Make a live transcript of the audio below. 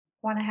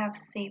Want to have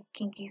safe,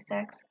 kinky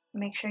sex?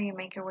 Make sure you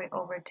make your way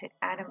over to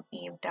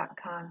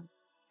AdamEve.com.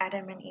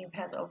 Adam and Eve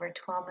has over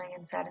 12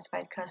 million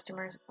satisfied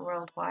customers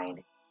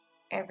worldwide.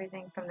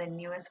 Everything from the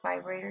newest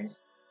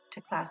vibrators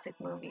to classic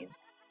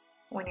movies.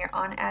 When you're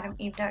on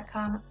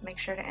AdamEve.com, make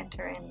sure to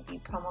enter in the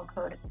promo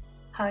code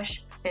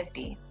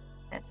HUSH50.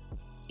 That's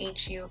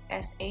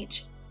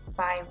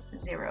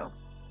HUSH50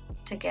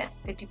 to get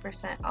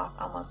 50% off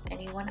almost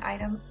any one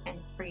item and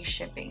free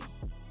shipping.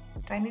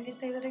 Do I need to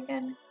say that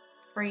again?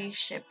 Free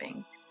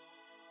shipping.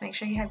 Make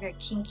sure you have your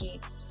kinky,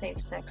 safe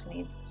sex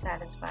needs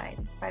satisfied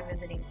by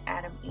visiting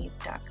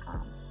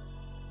AdamEve.com.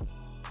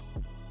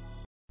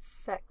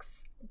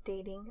 Sex,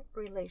 dating,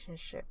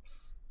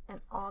 relationships,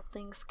 and all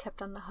things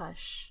kept on the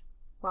hush.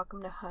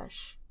 Welcome to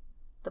Hush,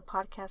 the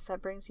podcast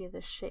that brings you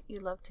the shit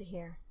you love to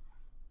hear.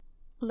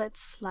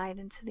 Let's slide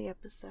into the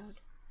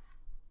episode.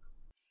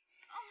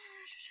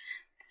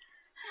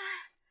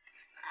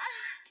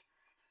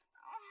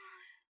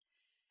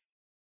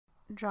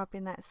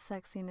 Dropping that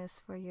sexiness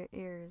for your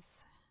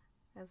ears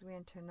as we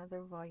enter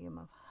another volume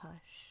of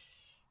Hush.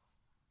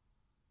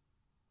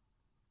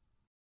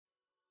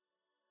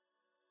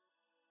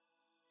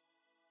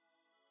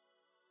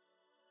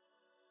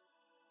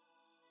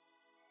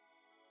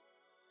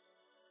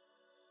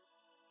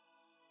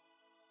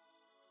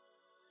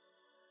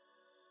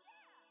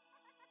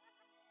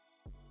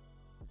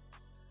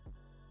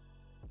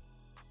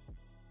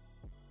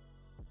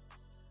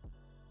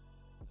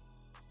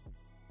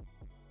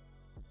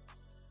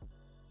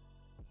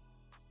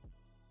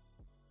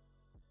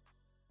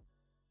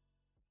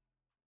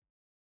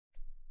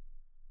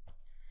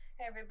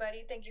 Hey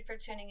everybody, thank you for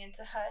tuning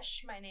into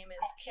Hush. My name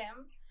is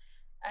Kim.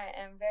 I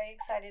am very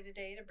excited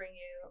today to bring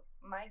you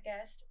my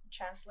guest,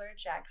 Chancellor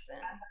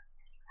Jackson.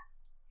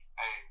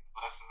 Hey,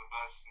 blessings and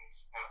balance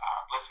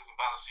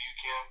to you,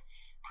 Kim.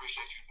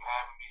 Appreciate you for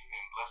having me,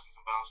 and blessings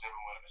and balance to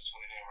everyone that's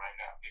tuning in right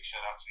now. Big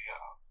shout out to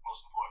y'all,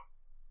 most important.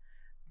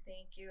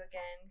 Thank you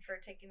again for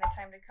taking the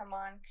time to come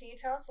on. Can you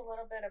tell us a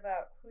little bit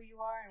about who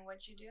you are and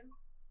what you do?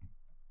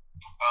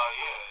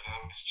 Yeah, my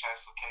name is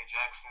Chancellor K.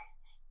 Jackson.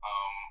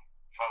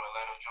 From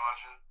Atlanta,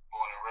 Georgia,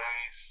 born and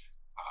raised.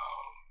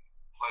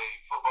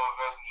 Played football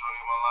the vast majority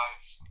of my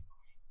life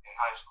in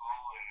high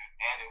school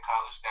and in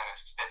college down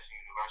at Stetson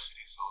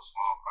University, so a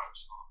small private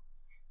school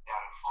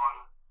down in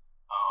Florida.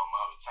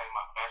 I obtained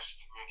my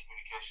bachelor's degree in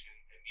communication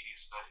and media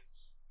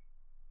studies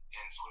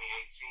in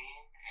 2018,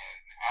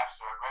 and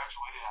after I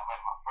graduated, I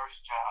had my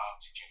first job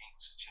teaching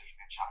English to children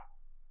in China.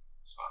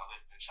 So I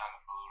lived in China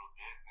for a little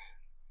bit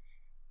and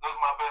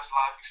lived my best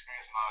life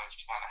experience and all that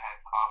China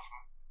had to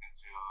offer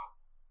until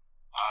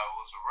I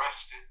was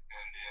arrested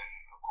and then,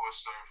 of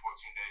course, served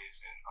 14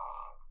 days in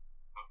a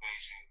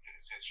Beijing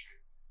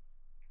penitentiary.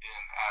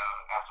 And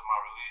after my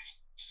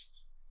release,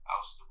 I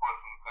was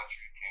deported from the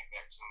country, came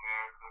back to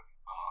America,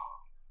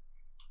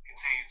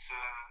 continued to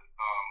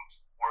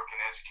work in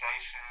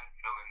education,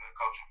 fell into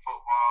coaching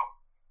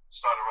football,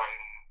 started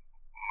writing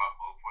my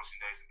book, 14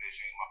 Days in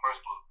Beijing, my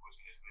first book,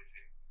 14 Days in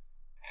Beijing,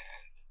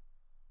 and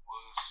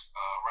was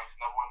ranked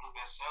number one new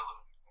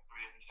bestseller in 3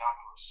 different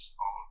genres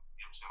on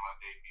my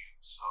debut.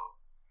 So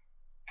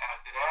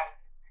after that,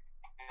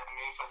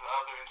 for the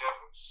other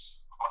endeavors,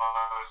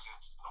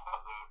 just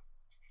other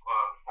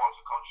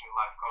forms of coaching,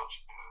 life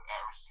coaching,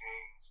 at-risk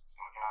teams,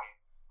 County.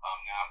 Now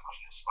I'm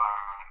coaching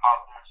aspiring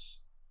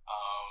authors.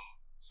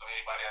 So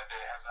anybody out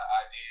there has an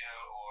idea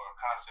or a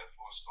concept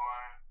for a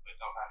story, but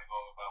don't know how to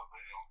go about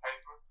putting it on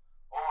paper,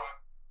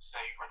 or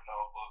say you've written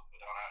a book but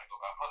don't know how to go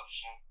about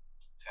publishing,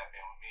 tap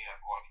in with me. I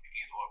can walk you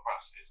through either or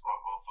process or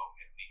both of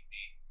them if need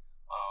be.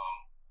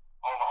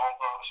 On my own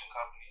publishing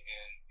company,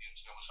 and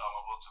which all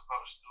my books are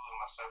published through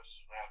and my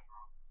services ran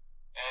through.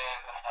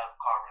 And I have a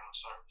car rental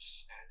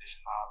service in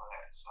addition to all of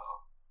that. So,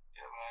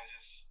 yeah, man,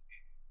 just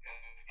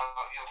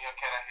young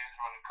cat out here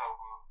running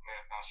Cobra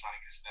marathons trying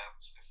to get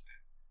established. That's it.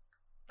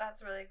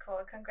 That's really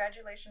cool.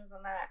 Congratulations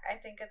on that. I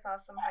think it's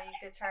awesome how you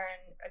could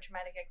turn a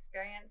traumatic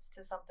experience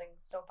to something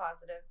so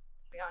positive,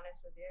 to be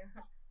honest with you.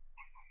 Yeah,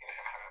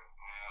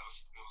 man,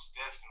 it was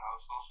destined. I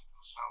was supposed to do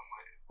something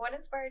with it. What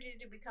inspired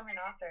you to become an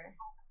author?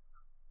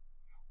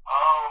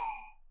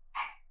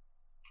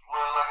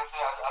 Well, like I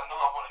said, I knew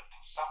I wanted to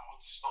do something with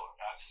the story.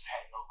 I just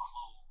had no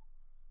clue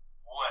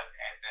what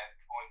at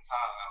that point in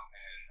time.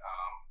 And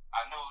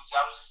I knew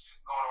I was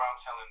just going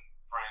around telling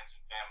friends and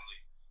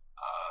family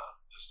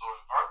the story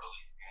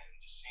verbally and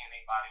just seeing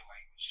their body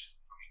language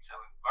for me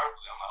telling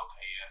verbally. I'm like,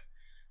 okay, yeah.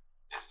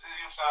 I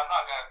know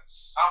I got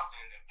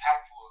something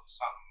impactful,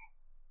 something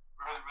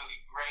really,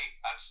 really great.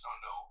 I just don't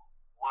know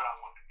what I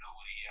want to do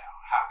with it yet.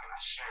 How can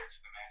I share it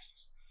to the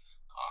masses?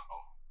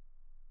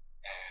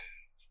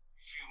 And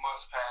a few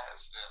months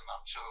passed, and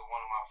I'm chilling with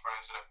one of my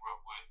friends that I grew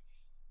up with,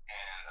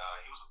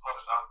 and he was a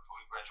published author before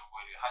he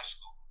graduated high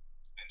school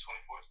in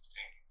 2014.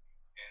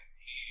 And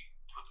he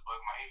put the bug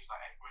in my head. He was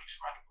like, hey, bro, you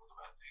should write a book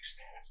about the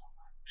experience. I'm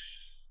like,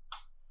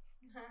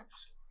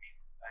 that's a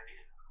great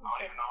idea. I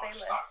don't even know where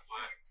to start,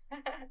 but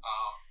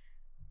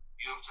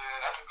you know what I'm saying?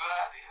 That's a good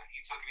idea.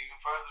 He took it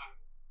even further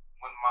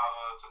when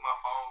took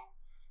my phone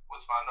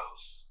what's my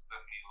notes?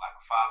 Let me like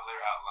a 5 layer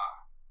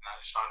outline. And I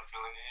just started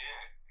filling it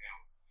in. And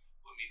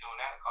with me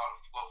doing that, I called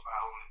it flow for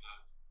how I wanted to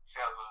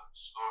tell the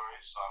story.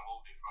 So I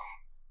moved it from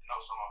the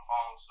notes on my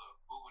phone to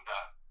Google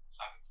Doc.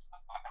 So I could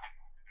type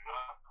it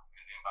up.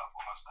 And then about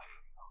 4 months later,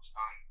 I was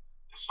done.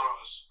 The story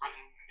was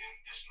written, and then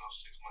additional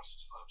 6 months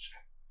to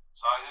publishing.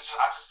 So I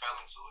just fell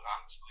into it,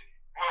 honestly.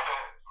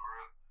 For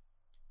real.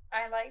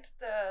 I liked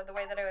the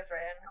way that it was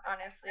written.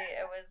 Honestly,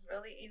 it was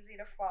really easy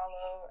to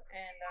follow,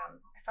 and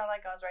I felt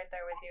like I was right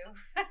there with you.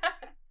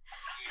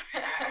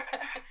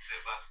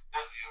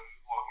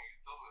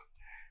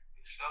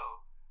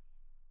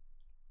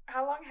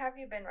 How long have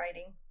you been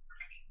writing?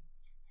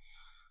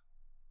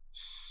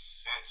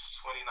 Since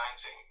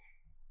 2019.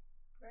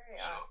 Very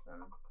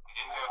awesome.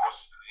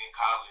 In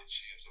college,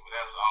 but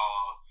that was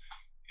all,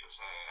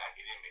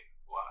 academic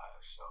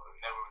wise. So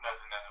never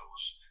nothing that I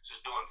was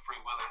just doing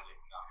free willingly.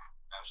 No,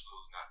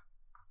 absolutely not.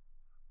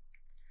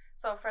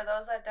 So for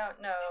those that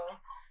don't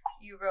know,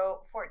 you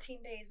wrote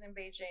 14 Days in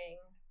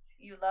Beijing,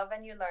 You Love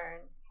and You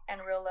Learn,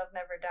 and Real Love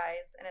Never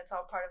Dies, and it's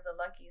all part of the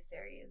Lucky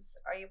series.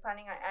 Are you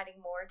planning on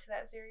adding more to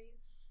that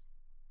series?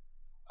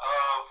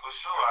 For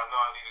sure. I know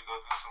I need to go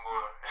through some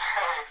more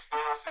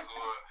experiences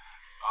or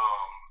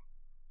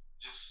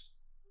just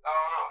I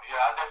don't know.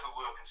 Yeah, I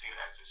definitely will continue to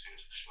add to the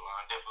series for sure.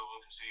 I definitely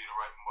will continue to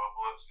write more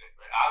books. And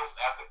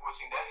honestly, after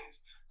 14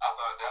 days, I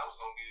thought that was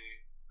gonna be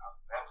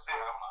that was it.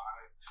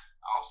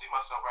 I don't see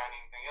myself writing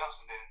anything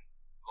else, and then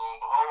lo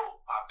and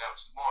behold, popped out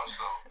 2 more.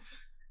 So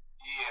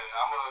yeah,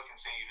 I'm gonna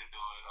continue to do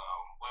it.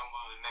 When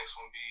will the next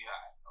one be? I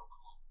have no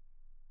clue.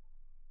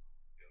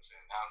 You know what I'm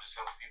saying? Now I'm just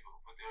helping people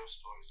put their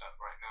stories out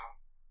right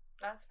now.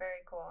 That's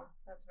very cool.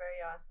 That's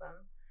very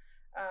awesome.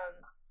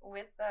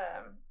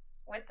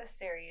 With the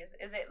series,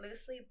 is it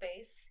loosely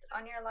based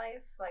on your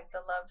life, like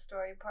the love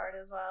story part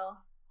as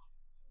well?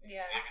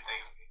 Yeah.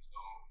 Everything's based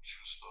on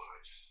true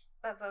stories.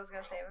 That's what I was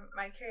gonna say.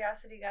 My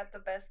curiosity got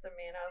the best of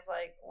me, and I was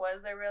like,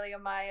 "Was there really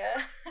a Maya?"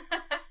 Yeah,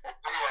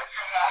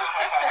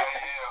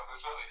 for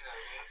sure. Yeah,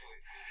 definitely.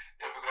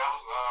 Yeah, but that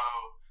was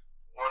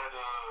one of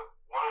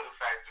the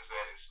factors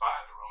that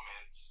inspired the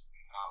romance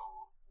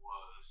novel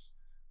was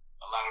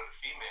a lot of the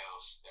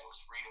females that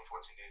was reading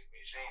 14 Days in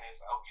Beijing. They was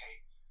like,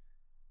 okay,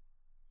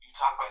 you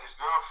talk about this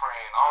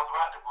girlfriend all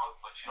throughout the book,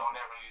 but you don't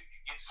ever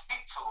get to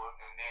speak to her,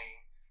 and then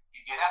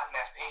you get out and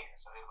that's the end.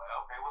 So they're like,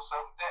 okay, what's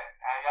up with that?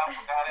 How y'all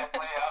how that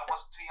play out?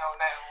 What's the tea on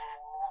that?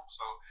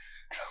 So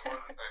that's one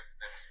of the factors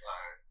that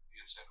inspired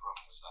the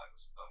romance saga.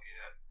 So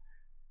yeah.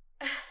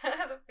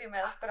 The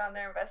females put on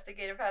their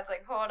investigative hats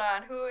like, hold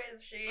on, who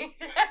is she?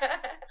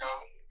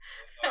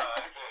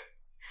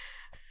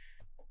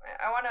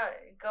 I want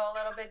to go a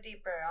little bit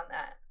deeper on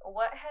that.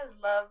 What has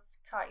love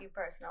taught you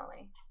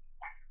personally?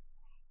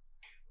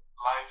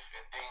 Life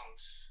and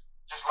things,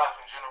 just life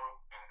in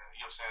general. And,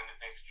 you know what I'm saying? The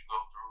things that you go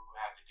through,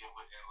 have to deal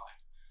with in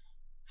life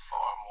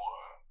far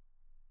more,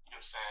 you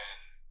know what I'm saying,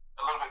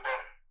 a little bit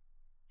better,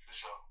 for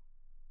sure.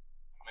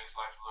 It makes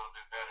life a little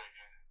bit better.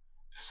 And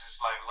it's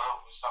just like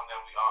love was something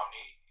that we all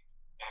need.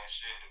 And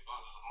shit, if it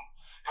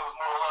was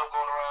more love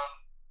going around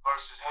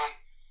versus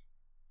hate,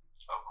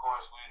 of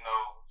course we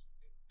know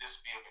this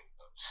be a 180.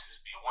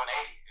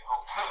 The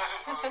whole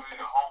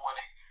be a whole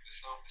 180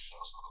 for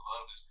sure. So the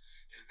love is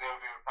very,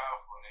 very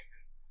powerful, and it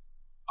can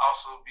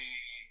also be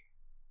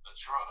a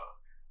drug.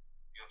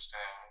 You know what I'm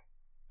saying?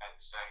 At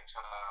the same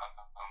time,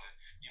 you know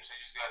what I'm saying,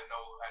 you just gotta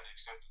know how to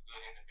accept the good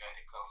and the bad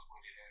that comes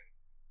with it, and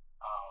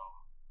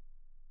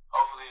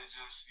hopefully it's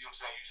just, you know what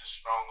I'm saying, you're just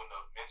strong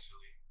enough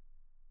mentally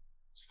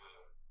to,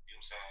 you know what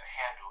I'm saying,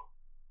 handle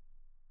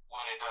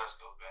when it does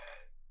go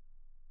bad.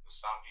 Because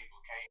some people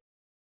can't.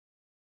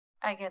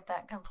 I get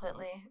that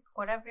completely.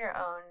 What have your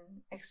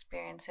own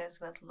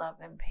experiences with love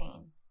and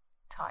pain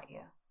taught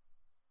you?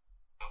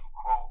 A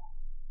quote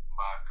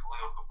by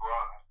Khalil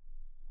Gibran,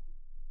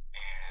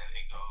 and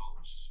it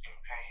goes, your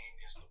pain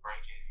is the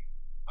breaking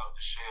of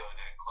the shell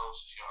that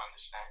encloses your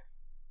understanding.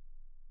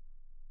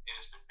 It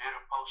is the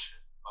bitter potion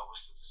by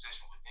which the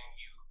physician within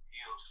you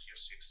heals your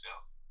sick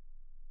self.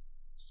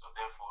 So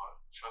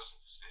therefore, trust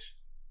the physician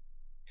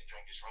and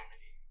drink his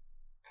remedy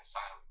in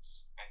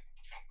silence and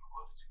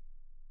tranquility.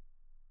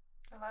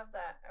 I love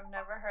that. I've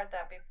never heard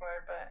that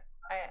before, but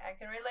I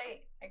can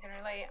relate. I'm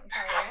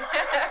telling you.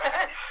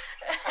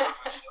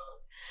 For sure.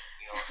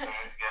 You know what I'm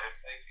saying? You gotta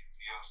take it.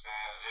 You know what I'm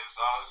saying? It's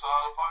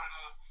all a part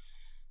of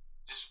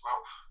this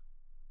growth.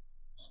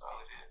 That's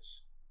all it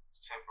is.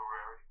 It's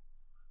temporary.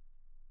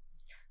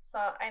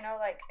 So I know,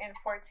 like, in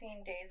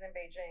 14 Days in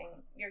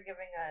Beijing, you're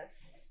giving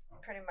us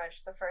pretty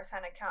much the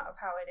first-hand account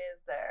of how it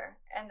is there,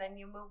 and then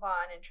you move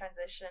on and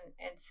transition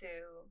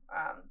into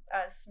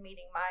us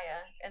meeting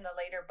Maya in the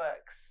later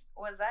books.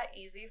 Was that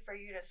easy for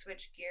you to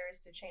switch gears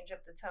to change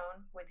up the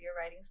tone with your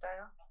writing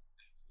style?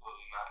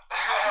 Absolutely not.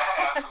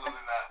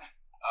 Absolutely not.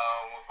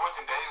 When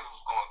 14 Days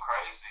was going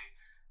crazy,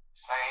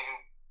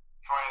 same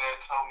friend that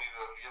told me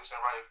to, you know what I'm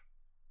saying, write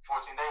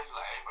 14 days,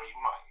 like, hey, bro,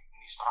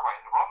 you start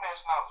writing the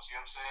romance novels, you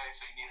know what I'm saying?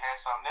 So you need to have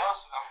something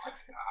else. And I'm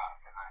like,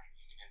 nah, man, I ain't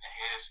even in the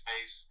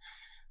headspace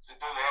to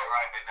do that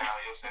right now,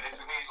 you know what I'm saying? It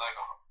to me, like,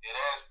 it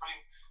has pretty,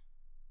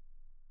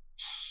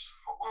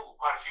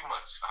 quite a few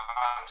months,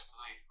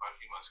 honestly, quite a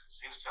few months, because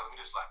he was telling me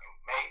this like in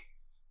May.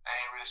 I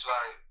ain't really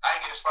started. I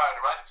didn't get inspired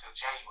to write it until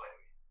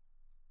January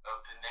of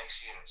the next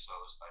year. So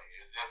it's like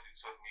it definitely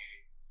took me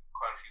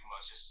quite a few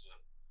months just to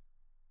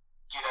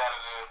get out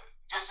of the,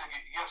 just to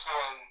get, you know what I'm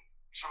saying,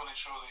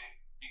 truly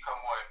become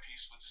more at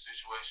peace with the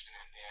situation.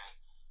 And then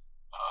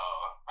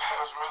it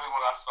was really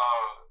when I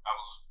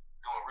was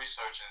doing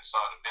research and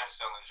saw the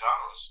best-selling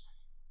genres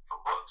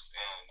for books,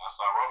 and I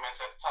saw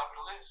romance at the top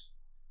of the list.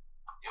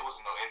 It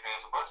wasn't no ifs,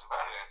 ands, or buts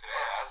about it after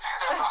that.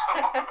 That's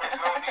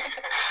all I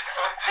needed.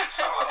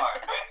 So I'm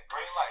like,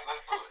 green light,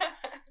 let's do it.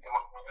 And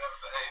my friend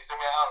was like, hey, send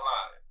me an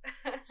outline.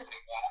 Send me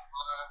an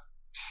outline.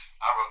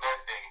 I wrote that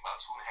thing in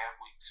about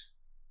 2.5 weeks.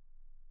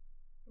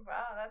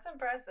 Wow, that's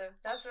impressive.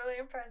 That's really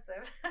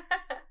impressive.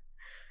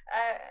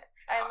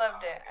 I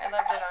loved it. I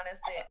loved it,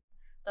 honestly.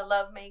 The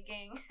love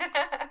making.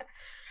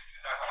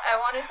 I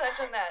want to touch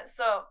on that.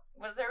 So,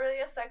 was there really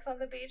a sex on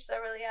the beach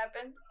that really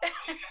happened?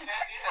 Yeah.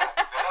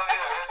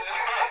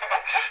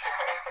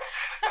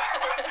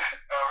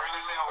 I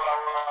really live what I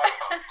write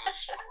about, for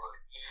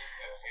sure.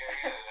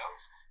 Yeah.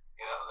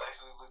 That was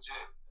actually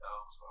legit. That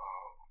was,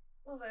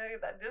 I was like,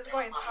 this is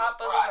going top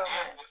of the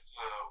romance. I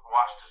did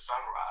watch the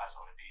sunrise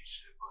on the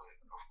beach, but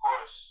of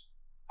course,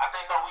 I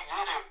think we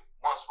did it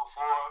once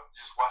before,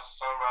 just watch the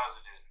sunrise,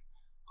 and then,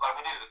 like,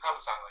 we did it a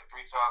couple times, like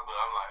 3 times, but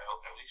I'm like,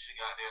 okay, we should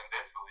goddamn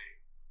definitely,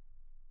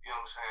 you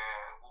know what I'm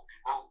saying,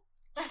 whoopie-whoop.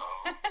 So,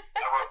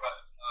 I wrote by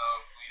the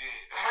time we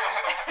did.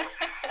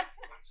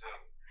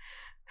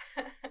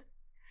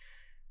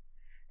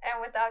 And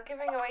without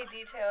giving away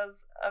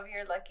details of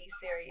your Lucky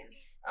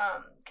series,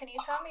 can you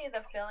tell me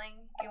the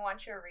feeling you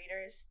want your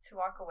readers to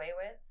walk away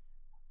with?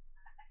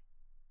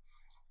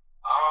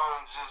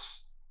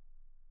 Just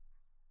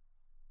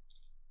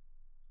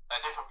a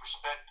different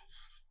perspective,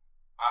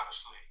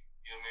 honestly.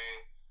 You know what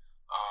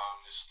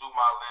I mean? It's through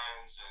my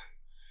lens, and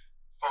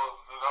for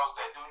those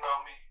that do know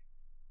me,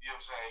 you know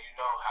what I'm saying, you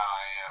know how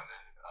I am,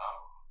 and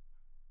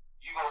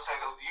you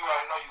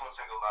already know you're gonna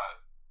take a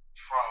lot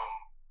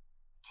from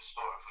the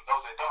story. For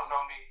those that don't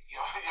know me, you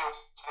know what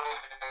I'm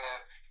saying,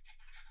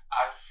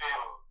 I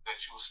feel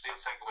that you will still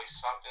take away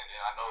something,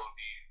 and I know it would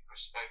be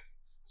perspective,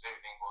 because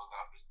everything goes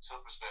down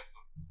to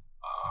perspective.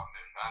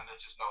 And I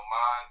just know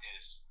mine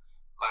is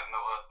like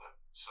no other.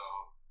 So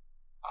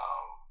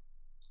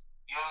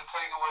you'll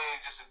take away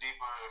just a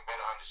deeper and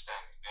better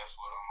understanding. That's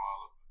what I'm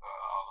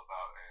all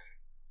about, and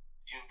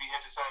you'll be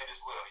entertained as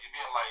well. You'll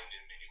be enlightened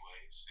in many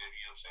ways. You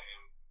know what I'm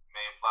saying? It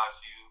may apply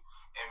to you,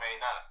 it may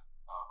not.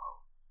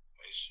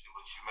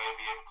 But you may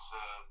be able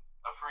to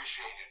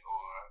appreciate it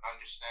or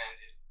understand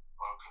it,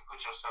 or can put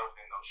yourself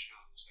in those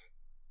shoes, and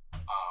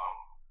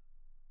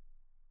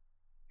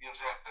you know what I'm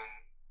saying?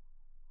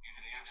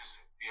 And you'll just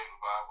be able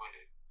to vibe with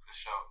it for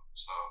sure.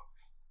 So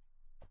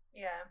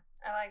yeah,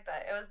 I like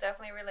that. It was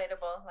definitely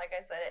relatable. Like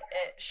I said,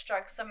 it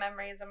struck some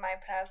memories of my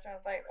past, and I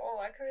was like,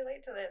 oh, I could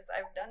relate to this.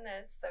 I've done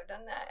this. I've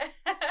done that.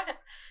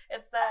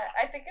 It's that,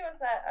 I think it was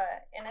that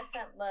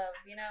innocent love,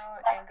 you know,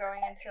 and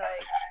growing into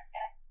like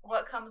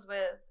what comes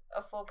with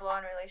a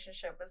full-blown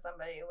relationship with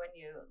somebody when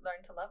you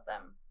learn to love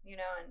them, you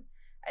know. And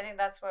I think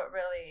that's what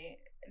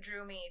really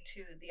drew me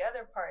to the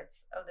other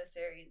parts of the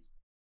series.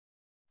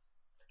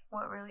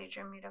 What really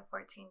drew me to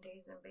 14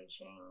 Days in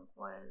Beijing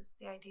was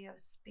the idea of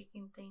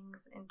speaking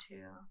things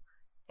into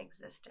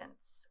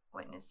existence,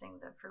 witnessing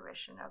the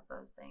fruition of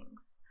those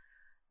things.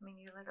 I mean,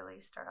 you literally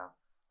start off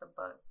the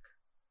book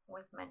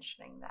with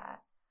mentioning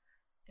that,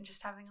 and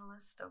just having a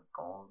list of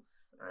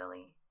goals,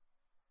 really.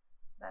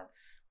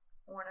 That's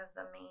one of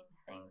the main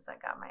things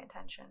that got my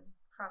attention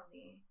from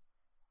the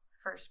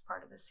first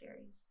part of the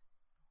series.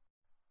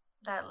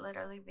 That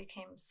literally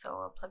became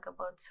so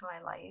applicable to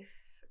my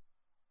life,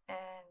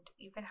 and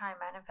even how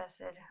I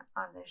manifested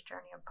on this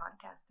journey of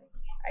podcasting.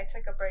 I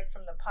took a break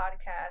from the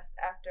podcast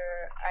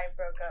after I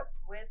broke up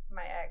with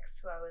my ex,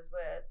 who I was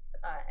with,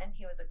 and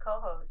he was a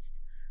co-host,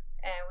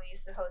 and we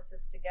used to host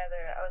this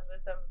together. I was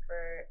with him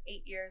for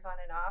 8 years on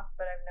and off,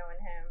 but I've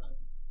known him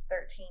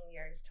 13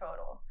 years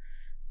total.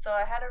 So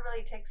I had to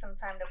really take some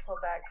time to pull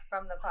back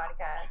from the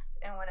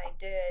podcast, and when I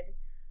did,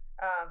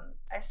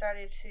 I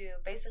started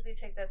to basically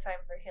take that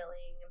time for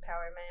healing,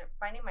 empowerment,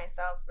 finding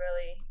myself,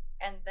 really.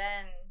 And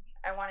then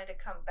I wanted to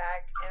come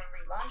back and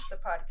relaunch the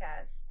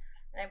podcast.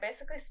 And I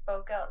basically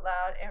spoke out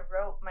loud and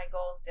wrote my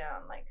goals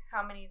down, like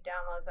how many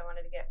downloads I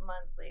wanted to get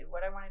monthly,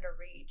 what I wanted to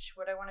reach,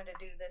 what I wanted to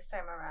do this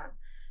time around.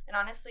 And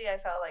honestly, I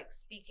felt like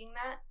speaking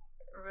that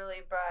really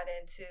brought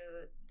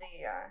into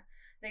the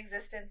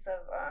existence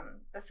of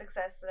the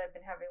success that I've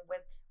been having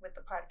with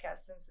the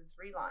podcast since its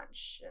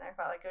relaunch. And I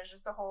felt like it was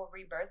just a whole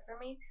rebirth for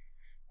me.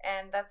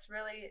 And that's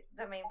really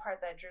the main part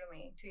that drew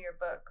me to your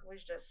book,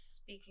 was just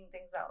speaking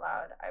things out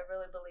loud. I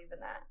really believe in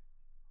that.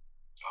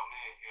 Oh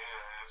man,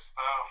 yeah, it's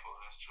powerful.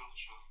 That's truly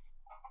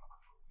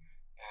powerful.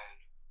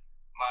 And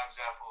my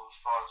example as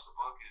far as the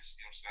book is,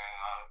 you know what I'm saying,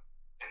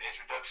 in the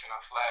introduction, I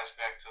flash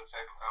back to a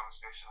type of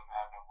conversation I'm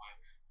having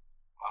with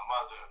my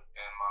mother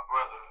and my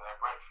brother at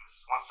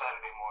breakfast one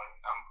Saturday morning.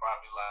 I'm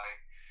probably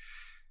like,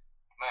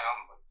 man,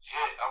 I'm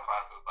legit. I'm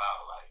probably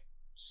about like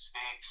 6,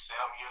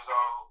 7 years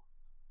old,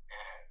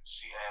 and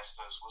she asked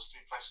us, "What's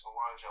 3 places in the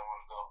world y'all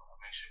want to go?" I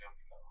make sure that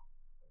we know.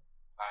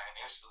 And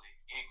instantly,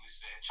 we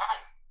said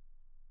China.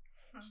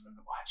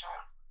 Why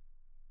China?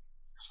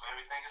 That's where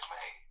everything is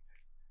made.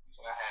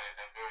 And I had it at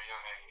that very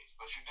young age.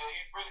 But you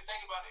really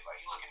think about it,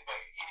 like you look at it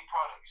back, any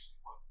product, you see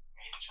what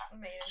made in China.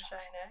 Made in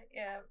China,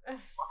 yeah.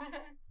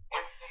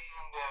 Everything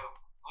that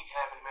we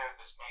have in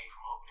America is made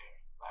from over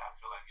there. Like I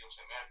feel like, you know what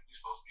I'm saying, America, we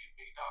supposed to be the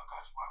big dog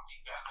country. Why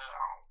we got nothing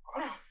on?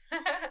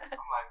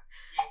 I'm like,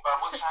 by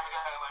what China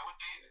got, like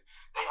what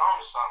they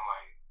own something,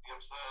 like, you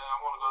know what I'm saying? I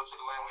want to go to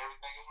the land where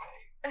everything is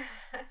made.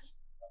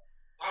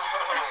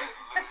 Literally,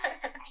 you know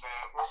what I'm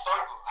saying, full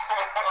circle.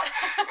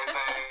 And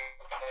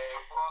then,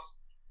 of course,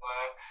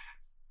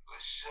 for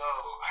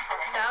sure.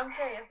 Now I'm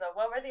curious though,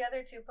 what were the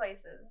other 2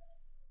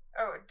 places?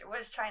 Or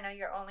was China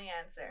your only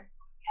answer?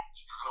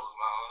 China was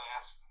my only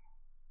answer.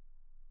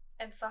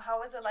 And so how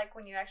was it like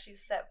when you actually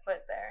set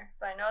foot there?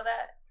 So I know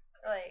that,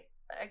 like,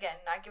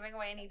 again, not giving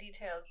away any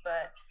details,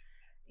 but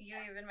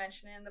you even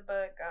mentioned it in the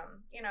book,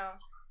 you know,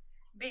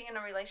 being in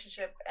a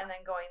relationship and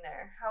then going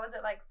there. How was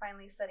it like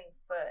finally setting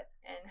foot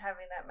and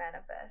having that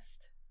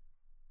manifest?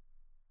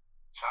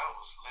 China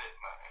was lit,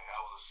 man.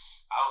 I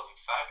was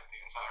excited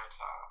the entire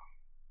time.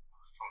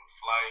 From the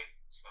flight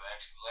to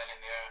actually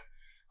landing there.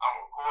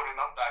 I'm recording,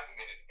 I'm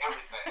documenting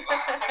everything.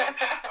 I'm having a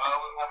blast.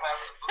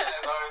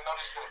 I already know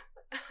this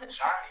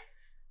journey.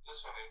 This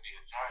is gonna be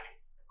a journey.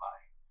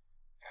 Like,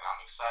 and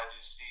I'm excited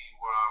to see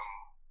where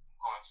I'm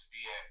going to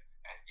be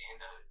at the end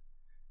of it.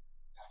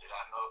 Did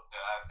I know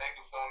that I think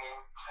it was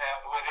gonna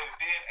have the way that it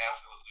did?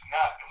 Absolutely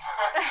not.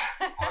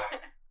 But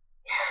you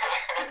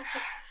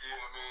know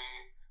what I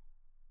mean?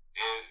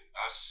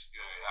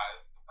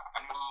 I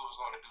knew it was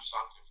going to do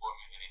something for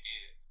me, and it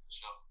did. For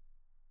sure.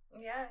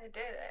 Yeah, it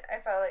did.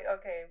 I felt like,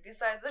 okay,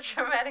 besides the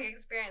traumatic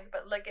experience,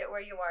 but look at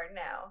where you are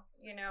now,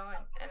 you know,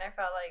 and I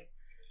felt like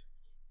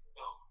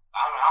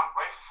I'm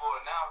grateful for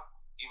it now.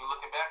 Even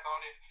looking back on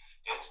it,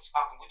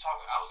 we're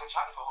talking. I was in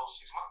China for a whole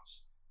 6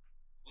 months.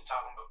 We're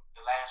talking about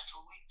the last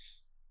 2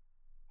 weeks.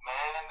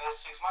 Man, that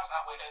 6 months, I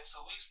waited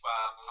 2 weeks by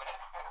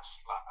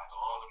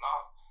all in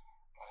all.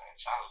 Man,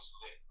 China was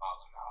lit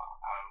all in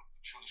all. I'm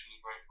truly, truly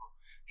grateful.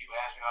 People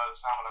ask me all the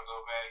time when I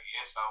go back.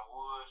 Yes, I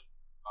would.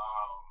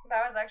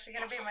 That was actually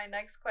going to be my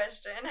next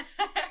question. Yes,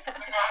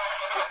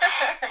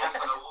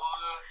 I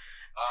would.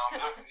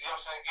 You know what I'm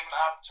saying? Given the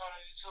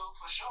opportunity to,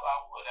 for sure, I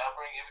would. I'll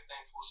bring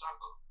everything full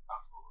circle. I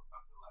feel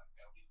like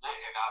that. We lit,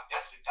 and I'll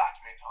definitely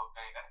document the whole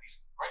thing. That'd be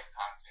some great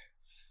content.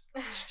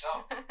 For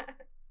sure.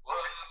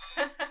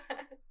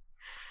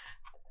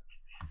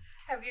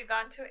 Have you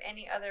gone to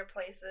any other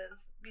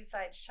places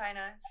besides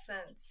China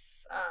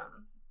since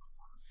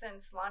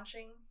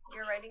launching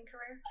your writing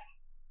career?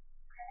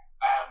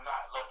 I have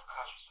not left the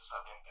country since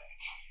I've been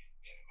back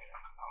in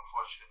America,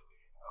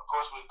 unfortunately. Of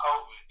course, with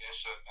COVID, that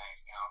shut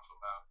things down for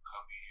about a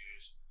couple of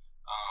years.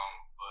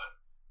 But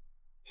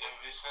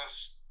ever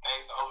since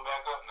things to open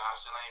back up, now I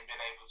still ain't been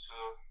able to.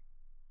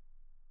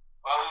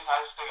 Well, at least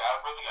I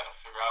really got to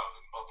figure out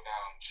and buckle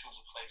down and choose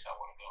a place I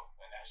want to go.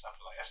 And I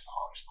feel like that's the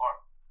hardest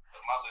part. Because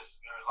my list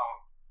is very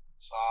long.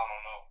 So I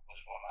don't know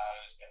which one.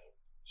 I just got to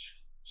choose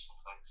some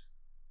place.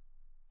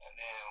 And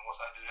then once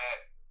I do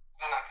that,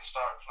 then I can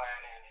start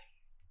planning and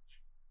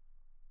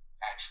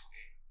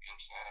actually, you know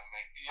what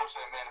I'm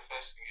saying,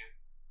 manifesting it.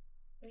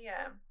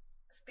 Yeah.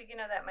 Speaking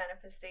of that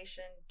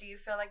manifestation, do you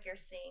feel like you're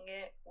seeing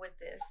it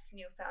with this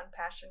newfound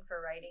passion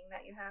for writing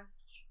that you have?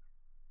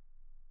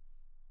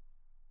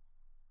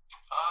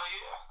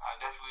 Yeah, I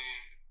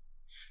definitely,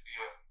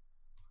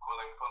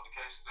 Correlating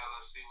Publications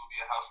LLC will be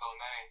a household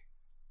name,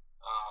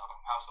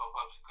 household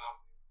publishing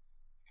company.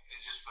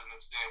 It's just for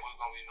next day, we're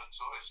going to be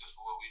notorious just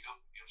for what we do,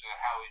 you know what I'm saying,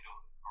 how we do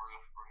it, for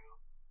real.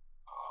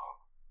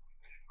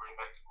 And bring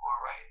back the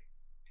core writing.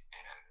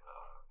 And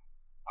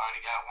I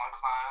already got one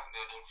client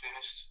that done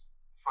finished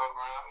the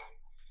program, and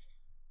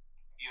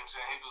you know what I'm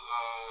saying,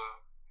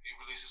 he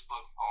released his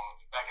book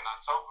back in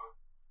October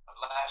of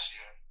last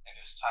year, and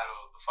it's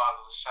titled The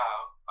Fatherless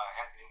Child by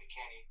Anthony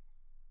McKinney.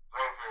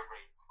 Very,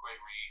 very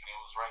great read, and it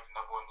was ranked the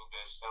 #1 new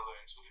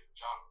bestseller in 2 different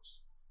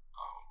genres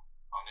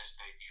on this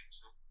debut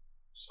too.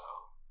 So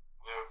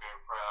very, very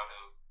proud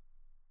of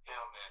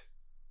him, and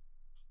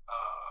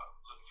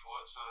looking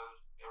forward to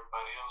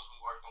everybody else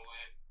we're working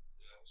with,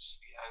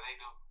 see how they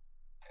do,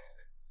 and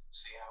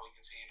see how we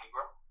continue to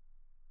grow.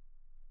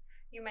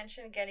 You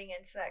mentioned getting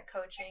into that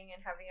coaching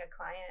and having a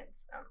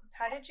client.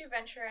 How did you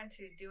venture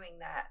into doing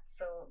that?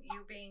 So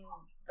you being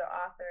the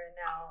author and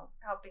now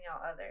helping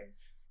out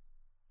others.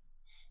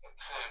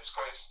 It was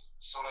crazy.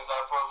 As soon as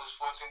I published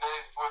 14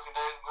 days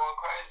going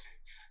crazy.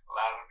 A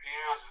lot of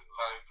peers,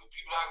 like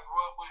people I grew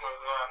up with or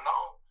that I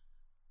know,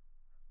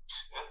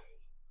 a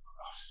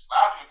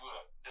lot of people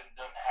that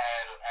done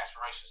had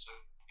aspirations to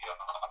be an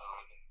author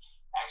and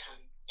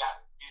actually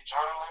been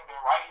journaling, been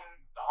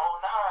writing the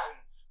whole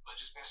nine, but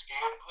just been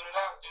scared to put it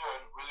out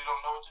there and really don't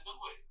know what to do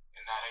with it.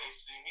 And now they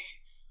see me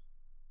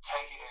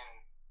take it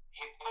and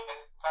hit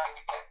that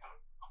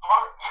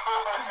hard.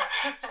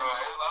 So it's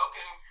like,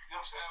 okay, you know what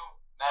I'm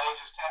saying? now they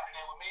just tapping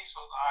in with me. So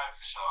all right,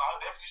 for sure,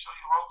 I'll definitely show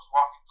you the ropes,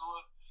 walk you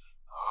through it.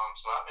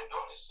 So I've been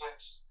doing this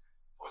since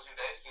 14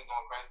 days. Been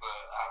going crazy, but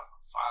I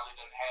finally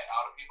done had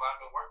all the people I've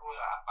been working with.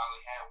 I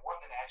finally had one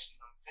that actually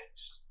done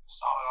finished,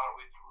 saw it all the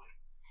way through it.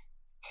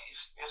 And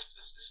it's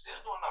still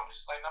doing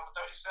numbers. It's like number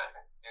 37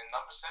 and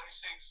number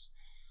 76.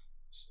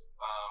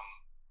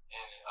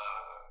 And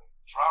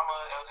drama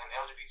and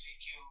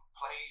LGBTQ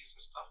plays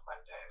and stuff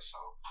like that.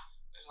 So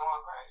it's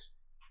going crazy.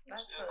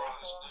 That's really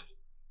cool.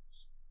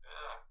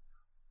 Yeah.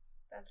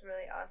 That's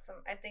really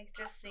awesome. I think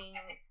just seeing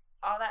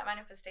all that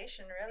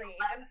manifestation, really,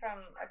 even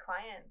from a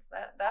client,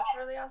 that's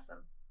really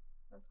awesome.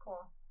 That's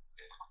cool.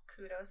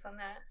 Kudos on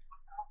that.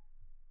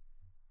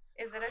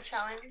 Is it a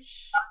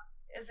challenge?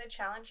 Is it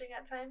challenging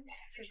at times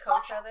to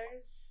coach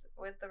others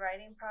with the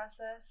writing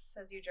process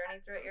as you journey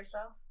through it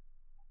yourself?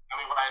 I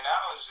mean, right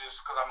now it's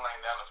just because I'm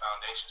laying down the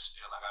foundation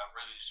still. Like I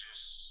really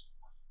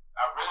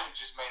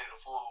just made it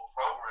a full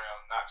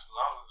program not too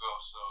long ago.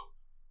 So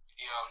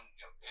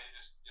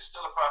it's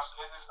still a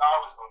process. It's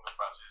always going to be a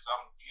process.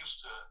 I'm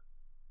used to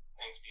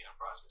things being a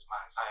process. My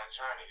entire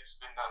journey has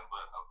been nothing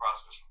but a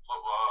process from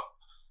football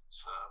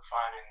to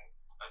finding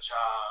a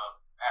job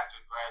after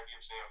grad,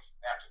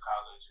 after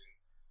college, and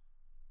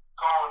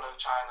going to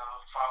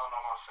China, falling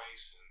on my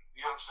face, and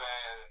you know what I'm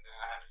saying. And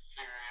I had to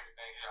figure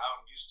everything out.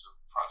 I'm used to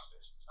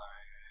processes.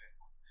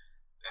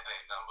 That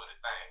ain't nothing but a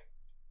thing.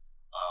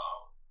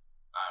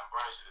 I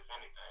embrace it if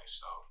anything.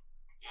 So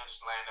yeah,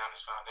 just laying down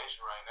this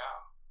foundation right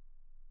now.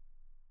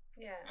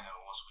 Yeah.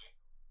 And once we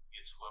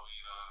get to where we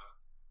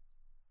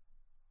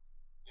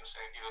you know what I'm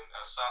saying, get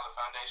a solid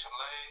foundation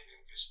laid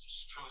and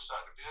it's truly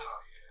starting to build on,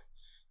 yeah,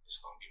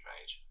 it's gonna be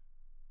major.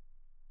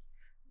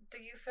 Do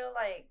you feel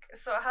like,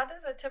 so how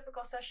does a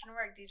typical session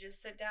work? Do you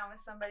just sit down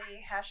with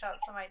somebody, hash out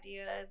some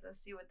ideas and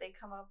see what they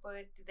come up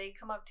with? Do they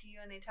come up to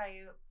you and they tell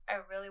you,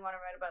 I really want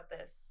to write about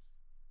this?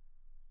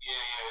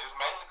 Yeah, it's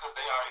mainly because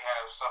they already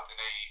have something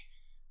they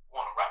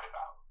want to write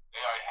about.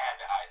 They already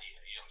had the idea,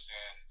 you know what I'm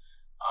saying?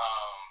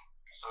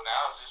 So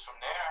now it's just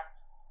from there,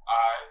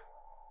 alright,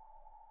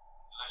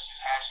 let's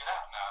just hash it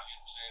out now, you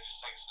know what I'm saying? Just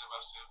take it step by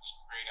step, just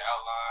create an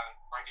outline,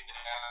 break it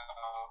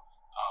down.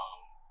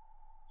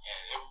 And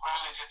it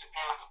really just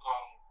depends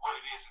on what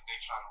it is that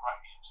they're trying to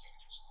write. You know what I'm saying?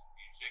 If it's going to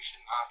be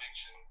fiction,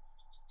 non-fiction,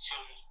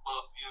 children's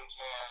book, you know what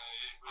I'm saying?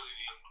 It really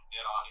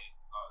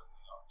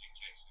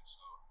dictates it.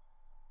 So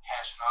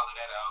hashing all of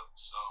that out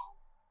so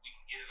we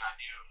can get an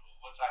idea of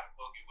what type of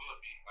book it will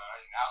be. All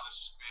right, now let's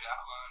just create an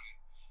outline and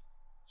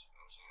you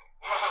know what I'm saying?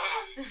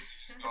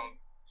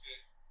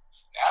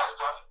 Now it's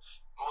done.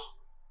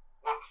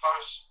 One of the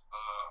first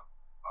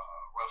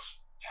rough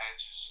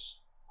patches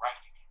just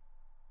writing.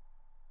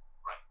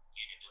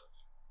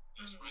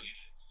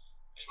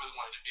 It's really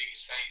one of the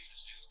biggest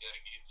phases. You just gotta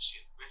get the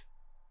shit written.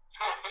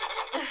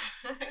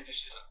 Get the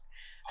shit up.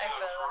 I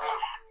feel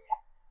that.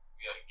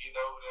 You gotta get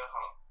over that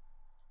hump.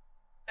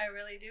 I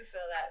really do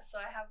feel that.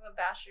 So I have a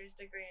bachelor's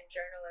degree in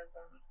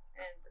journalism,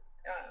 and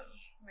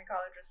my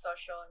college was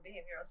social and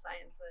behavioral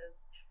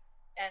sciences.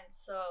 And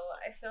so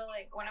I feel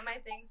like one of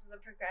my things is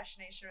a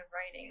procrastination with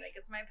writing. Like,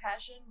 it's my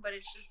passion, but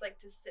it's just like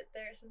to sit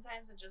there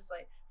sometimes and just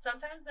like,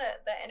 sometimes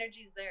that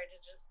energy's there to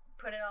just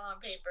put it all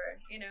on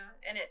paper, you know,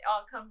 and it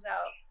all comes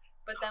out.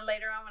 But then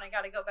later on when I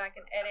got to go back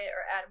and edit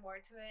or add more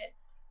to it,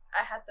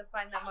 I had to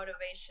find that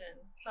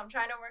motivation. So I'm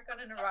trying to work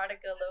on an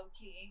erotica low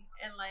key,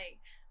 and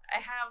like I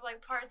have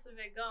like parts of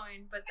it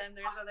going, but then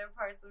there's other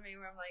parts of me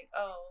where I'm like,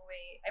 oh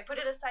wait, I put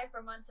it aside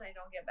for months and I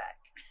don't get back.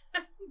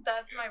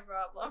 That's my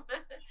problem.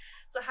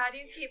 So how do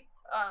you keep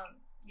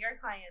your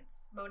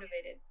clients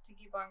motivated to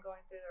keep on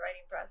going through the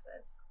writing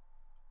process?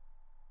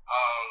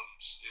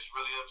 It's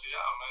really up to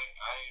y'all, man.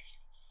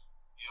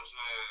 You know what I'm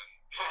saying?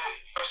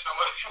 You show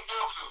what you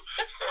want to.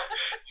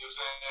 You know what I'm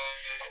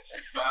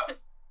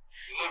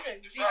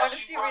saying? Do you want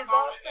to see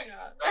results or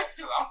not?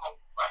 I'm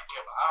right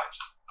there behind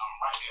you.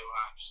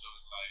 So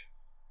it's like,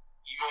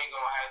 you ain't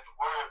gonna have to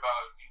worry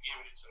about you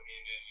giving it to me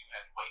and then you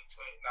have to wait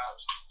for it. Now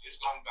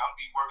I'll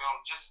be working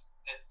on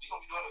we're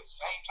gonna be doing it at the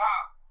same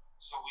time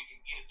so we can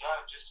get it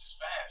done just as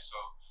fast. So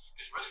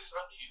it's really just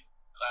up to you.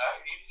 Like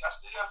I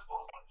still got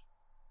 4 months.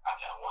 I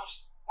got one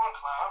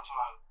client I'm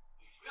talking,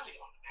 we really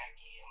on the back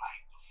end,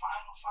 like the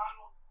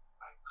final,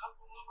 like a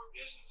couple of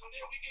revisions, and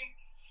then we can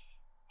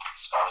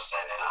start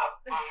setting it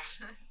up.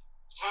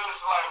 So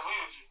it's like we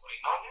were just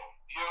waiting on them.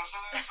 You know what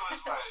I'm saying? So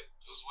it's like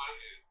just what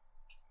it is.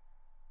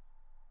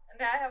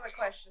 Now I have a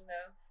question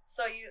though.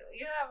 So you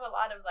have a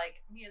lot of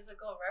like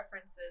musical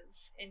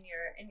references in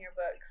your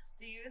books.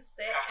 Do you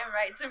sit and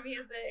write to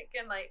music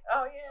and like,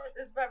 oh yeah,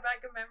 this brought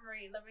back a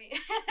memory. Let me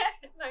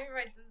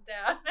write this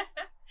down.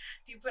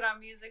 Do you put on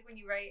music when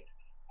you write?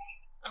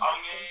 Oh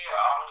yeah,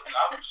 all the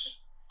time.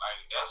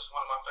 Like that's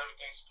one of my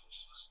favorite things to do.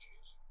 Just listen to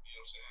music. You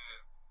know what I'm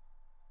saying?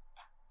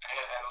 I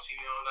ain't had no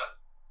TV on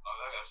nothing. Oh,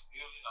 I got some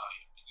music. Oh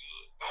yeah,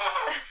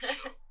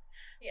 good.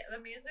 Yeah,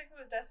 the music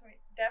was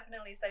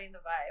definitely setting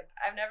the vibe.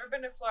 I've never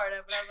been to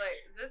Florida, but I was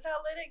like, is this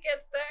how lit it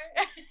gets there?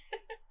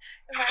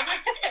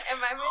 Am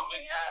I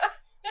missing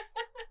out?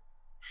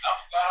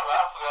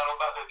 I forgot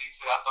about that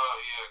detail. I thought,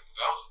 yeah, because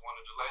that was one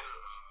of the later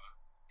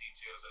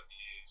details I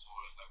did. So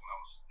it's like when I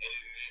was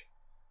editing it,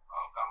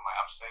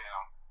 I'm saying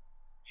I'm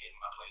hitting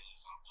my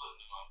playlist. I'm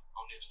putting it on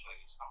this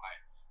playlist. I'm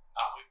like,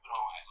 we put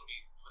on, like, let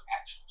me put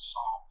actual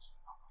songs.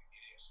 And I'm like,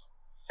 yeah. So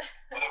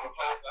whatever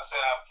playlist I said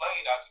I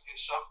played, I just hit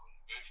shuffle. The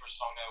very first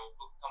song that would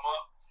come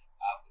up,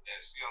 I put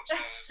that. See what I'm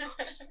saying? So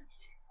just to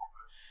give it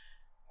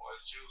more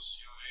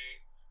juice, you know what I mean?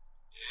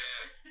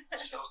 Yeah.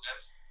 So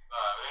that's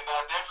and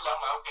I definitely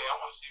I'm like, okay,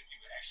 I want to see if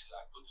people actually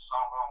like put the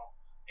song on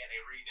and they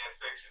read that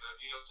section of,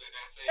 you know what I'm saying,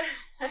 that page.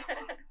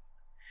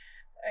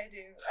 I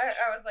do.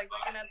 I was like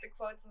looking at the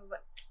quotes and was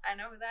like, I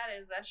know who that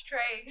is. That's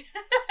Trey.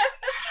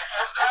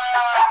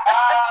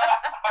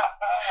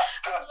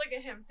 I was looking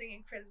at him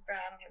singing Chris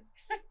Brown. I'm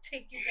gonna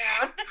take you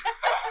down.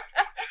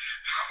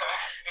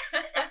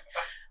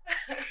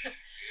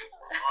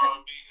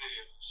 R&B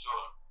here for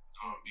sure.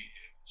 R&B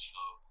here for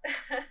sure.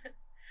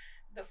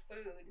 The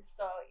food.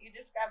 So you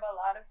describe a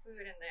lot of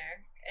food in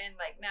there, and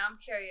like now I'm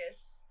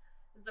curious: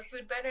 is the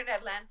food better in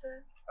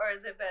Atlanta or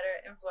is it better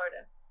in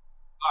Florida?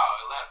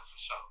 Oh, Atlanta for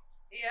sure.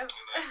 Yep.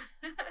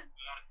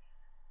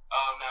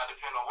 Now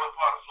depending on what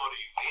part of Florida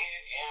you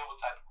in and what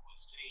type of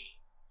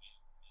cuisine, you know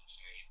what I'm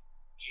saying,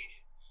 you get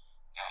it.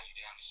 Now you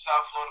down in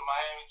South Florida,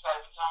 Miami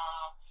type of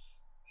time.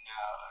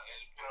 Now, and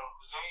depending on the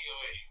cuisine, you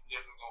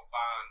definitely gonna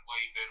find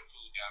way better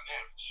food down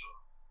there for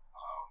sure.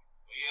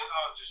 But yeah, it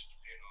all just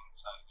depends on the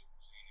side of the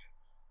cuisine and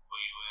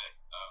where you at.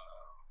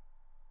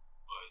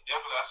 But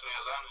definitely, I say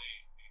Atlanta.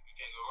 You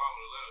can't go wrong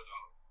with Atlanta,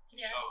 though.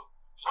 Yeah. So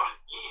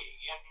Florida's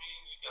big. You know what I mean?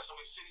 You got so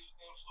many cities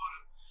within Florida.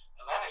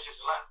 Atlanta's just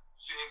Atlanta.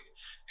 Cities,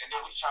 and then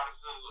we trying to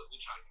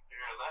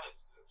compare Atlanta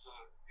to the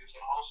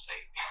whole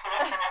state.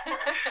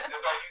 It's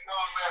like, you know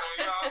Atlanta,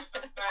 you know what I'm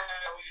saying?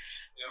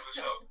 Yeah, for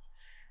sure.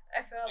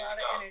 I feel a lot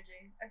of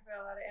energy. I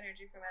feel a lot of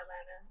energy from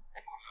Atlanta.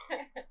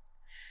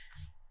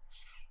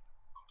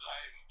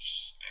 Like,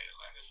 hey,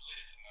 Atlanta's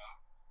lit, you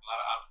know. A lot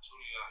of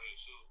opportunity out here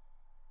too.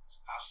 It's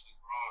constantly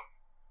growing.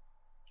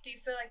 Do you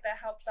feel like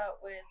that helps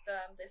out with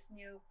this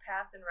new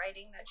path in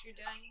writing that you're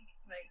doing,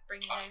 like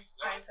bringing in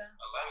clientele?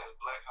 Atlanta is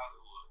Black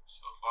Hollywood.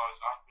 So as far as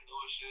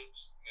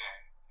entrepreneurships,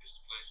 man, it's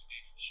the place to be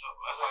for sure.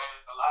 That's why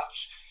a lot of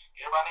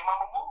everybody need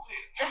mama move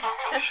here.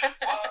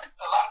 Well,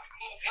 a lot of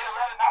people in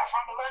Atlanta not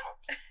from Atlanta.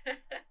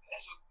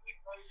 That's what's really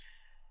crazy.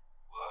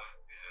 Well,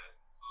 yeah,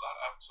 there's a lot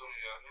of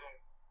opportunity out there.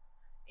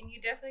 And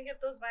you definitely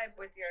get those vibes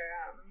with your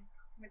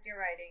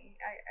writing.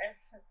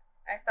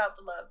 I felt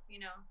the love, you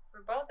know,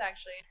 for both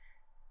actually.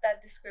 That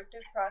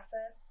descriptive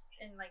process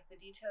and like the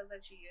details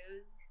that you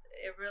use,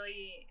 it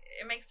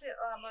makes it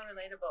a lot more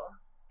relatable,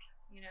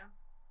 you know.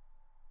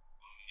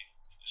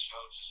 The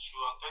show just true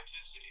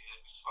authenticity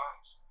at its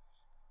finest.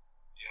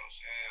 You know what I'm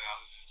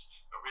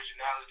saying?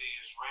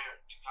 Originality is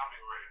rare, becoming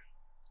rare.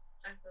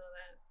 I feel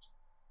that.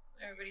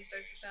 Everybody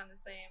starts to sound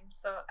the same.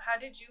 So how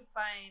did you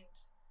find,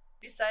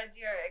 besides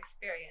your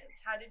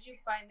experience, how did you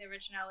find the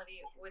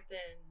originality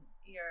within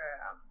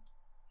your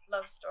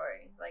love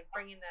story, like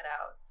bringing that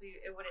out so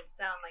it wouldn't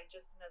sound like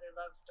just another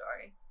love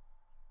story?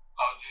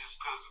 Oh,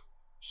 just because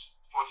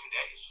 14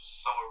 Days was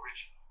so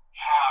original.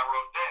 How I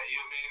wrote that,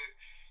 you know what I mean?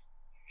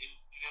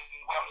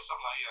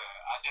 Something like,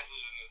 I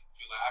definitely didn't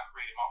feel like I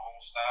created my own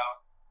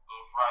style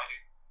of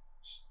writing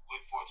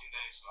with 14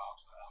 Days, so I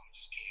was like, I'm gonna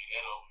just carry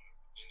that over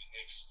in the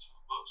next 2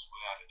 books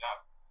without a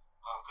doubt.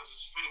 Because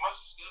it's pretty much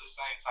still the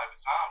same type of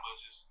time, but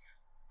just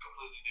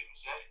completely different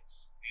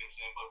settings. You know what I'm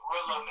saying? But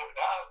Real Love Never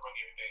Dies bring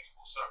everything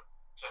full circle.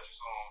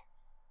 Touches on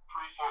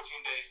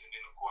pre-14 days and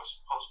then of course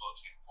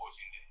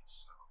post-14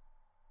 days. So,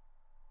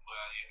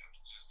 but yeah,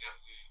 just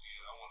definitely,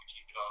 I want to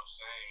keep it all the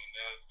same. And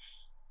then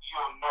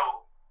you'll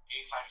know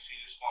anytime you see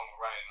this form of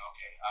writing,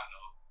 okay, I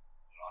know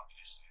what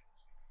this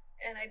is.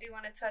 And I do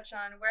want to touch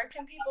on, where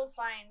can people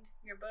find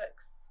your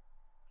books?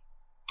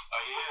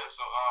 Yeah,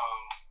 so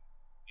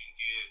you can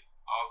get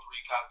all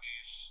 3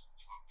 copies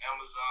from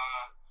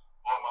Amazon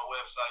or my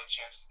website,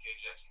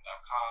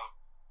 chancellorjackson.com.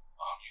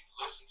 You can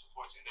listen to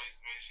 14 Days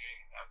of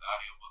Aging, have the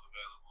audiobook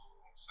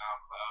available on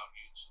SoundCloud,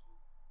 YouTube,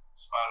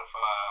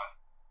 Spotify,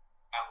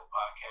 Apple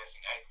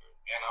Podcasts, and Anchor.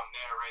 And I'm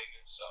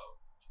narrating it,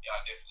 so yeah,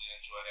 I definitely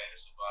enjoy that.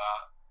 It's a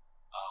vibe.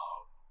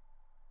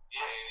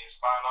 Any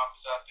inspiring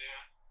authors out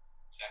there,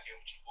 tap in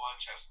with your boy,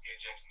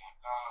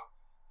 ChancellorJackson.com.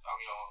 Find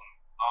me on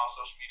all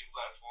social media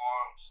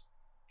platforms,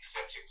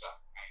 except TikTok.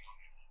 I ain't on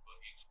there.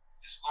 But you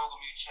just Google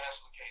me,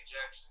 Chancellor K.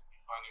 Jackson.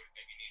 You find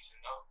everything you need to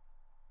know.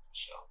 For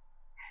sure.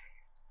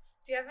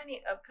 Do you have any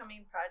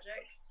upcoming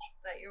projects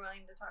that you're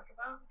willing to talk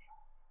about?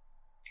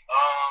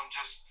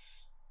 Just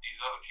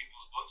these other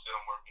people's books that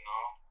I'm working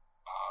on.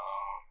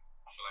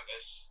 I feel like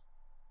that's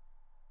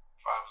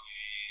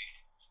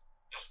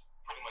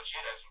pretty much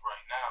it as of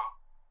right now.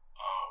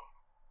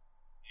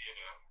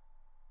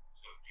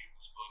 So the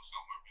people's books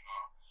I'm working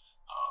on.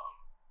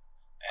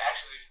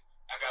 Actually,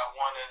 I got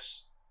one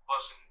that's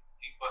busting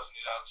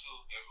it out too.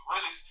 And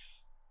really,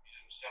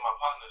 my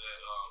partner that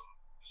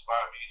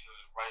inspired me to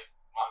write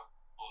my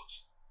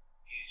books,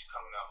 he's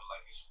coming out with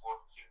like his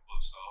 4th or 5th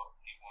book, so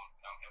he want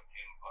I'm helping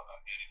him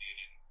edit it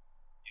and you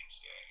know what I'm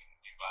saying,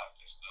 we revised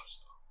that stuff.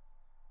 So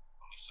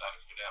I'm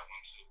excited for that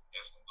one too.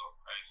 That's gonna go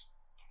crazy.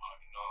 I'm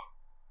already knowing.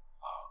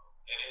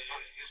 And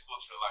his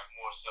books are like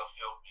more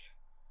self-help and,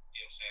 you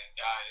know what I'm saying,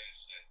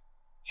 guidance and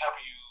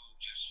helping you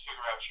just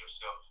figure out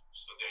yourself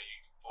so that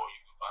before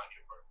you can find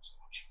your purpose and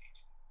what you need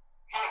to do.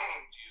 You know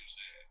what I'm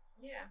saying?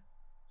 Yeah.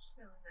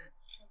 Feeling that.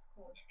 That's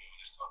cool. And we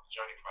just talk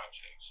Journey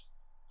Projects.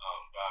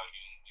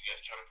 We got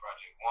Journey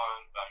Project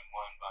 1, Volume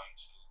 1, Volume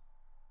 2,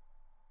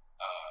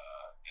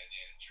 and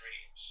then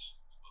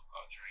Dreams. It's a book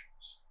called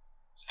Dreams.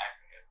 It's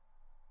acronym.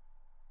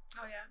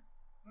 Oh, yeah.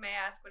 May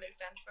I ask what it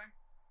stands for?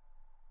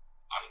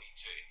 I need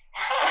to.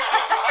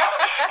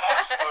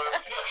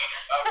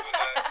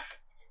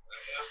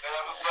 Let's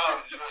have a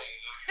solid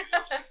dream.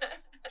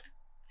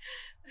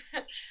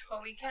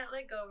 Well, we can't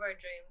let go of our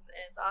dreams,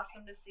 and it's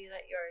awesome to see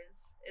that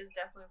yours is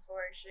definitely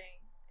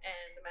flourishing,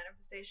 and the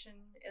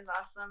manifestation is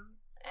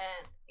awesome.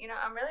 And, you know,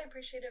 I'm really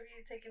appreciative of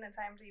you taking the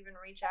time to even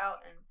reach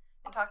out and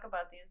talk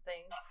about these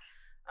things.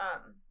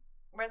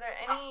 Were there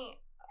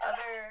any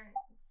other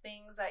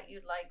things that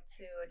you'd like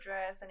to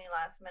address, any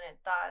last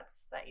minute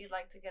thoughts that you'd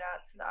like to get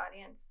out to the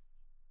audience?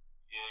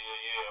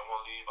 Yeah. I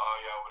want to leave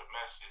all y'all with a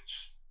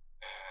message,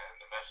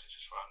 and the message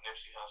is from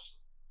Nipsey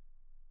Hussle.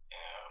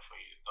 And for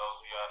you,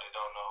 those of y'all that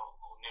don't know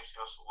who Nipsey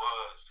Hussle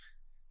was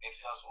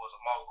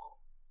a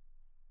mogul,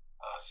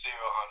 a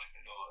serial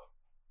entrepreneur,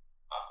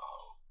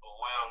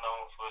 well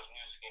known for his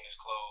music and his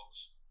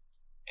clothes.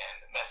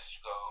 And the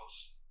message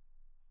goes,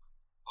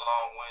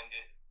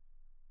 long-winded,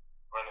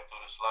 running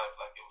through this life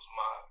like it was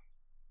mine.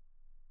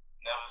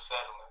 Never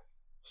settling,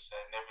 but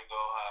said never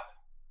go high.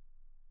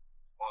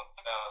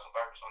 1,000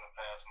 burpees on the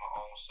path to my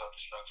own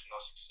self-destruction or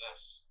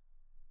success.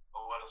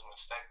 But what is a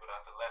mistake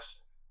without the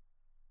lesson?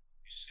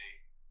 You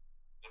see,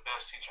 the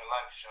best teacher in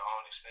life is your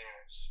own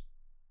experience.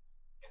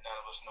 And none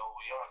of us know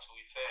who we are until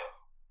we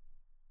fail.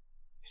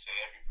 They say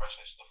every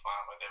person is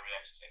defined by their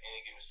reactions to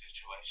any given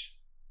situation.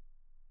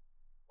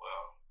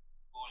 Well,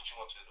 who would you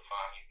want to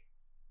define you?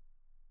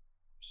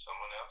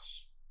 Someone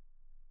else?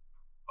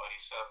 Or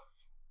yourself?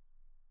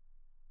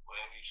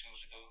 Whatever you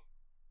choose to do,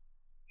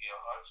 be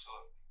your heart to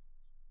it.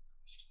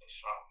 Stay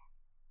strong.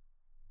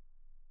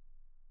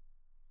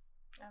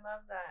 I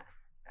love that.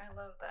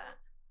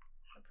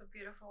 That's a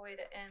beautiful way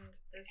to end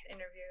this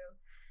interview.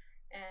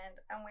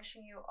 And I'm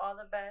wishing you all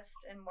the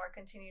best and more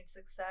continued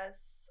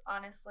success.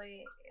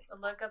 Honestly,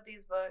 look up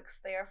these books.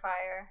 They are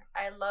fire.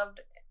 I loved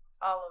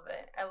all of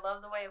it. I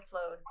love the way it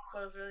flowed. It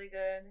flows really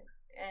good.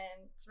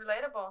 And it's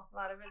relatable. A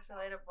lot of it's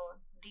relatable.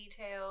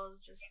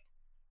 Details, just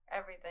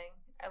everything.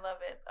 I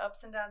love it.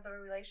 Ups and downs of a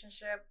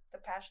relationship, the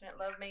passionate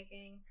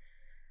lovemaking,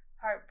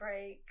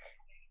 heartbreak,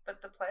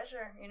 but the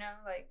pleasure, you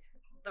know, like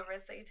the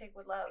risks that you take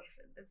with love.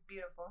 It's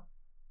beautiful.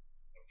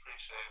 I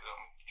appreciate it.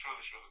 I'm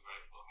truly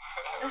grateful.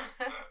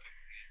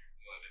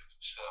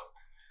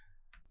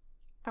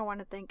 I want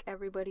to thank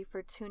everybody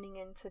for tuning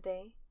in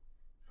today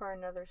for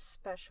another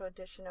special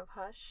edition of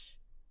Hush.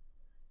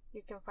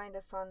 You can find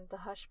us on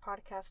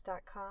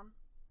thehushpodcast.com,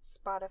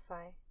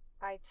 Spotify,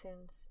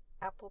 iTunes,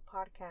 Apple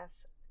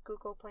Podcasts,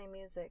 Google Play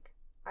Music,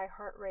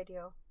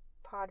 iHeartRadio,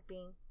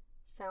 Podbean,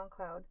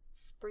 SoundCloud,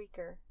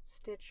 Spreaker,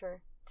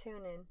 Stitcher,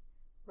 TuneIn,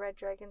 Red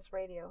Dragons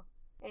Radio,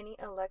 any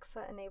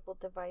Alexa-enabled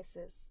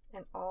devices,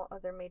 and all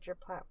other major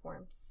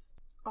platforms.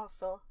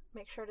 Also,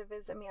 make sure to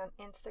visit me on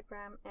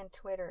Instagram and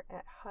Twitter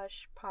at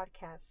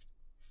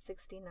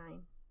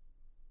HushPodcast69.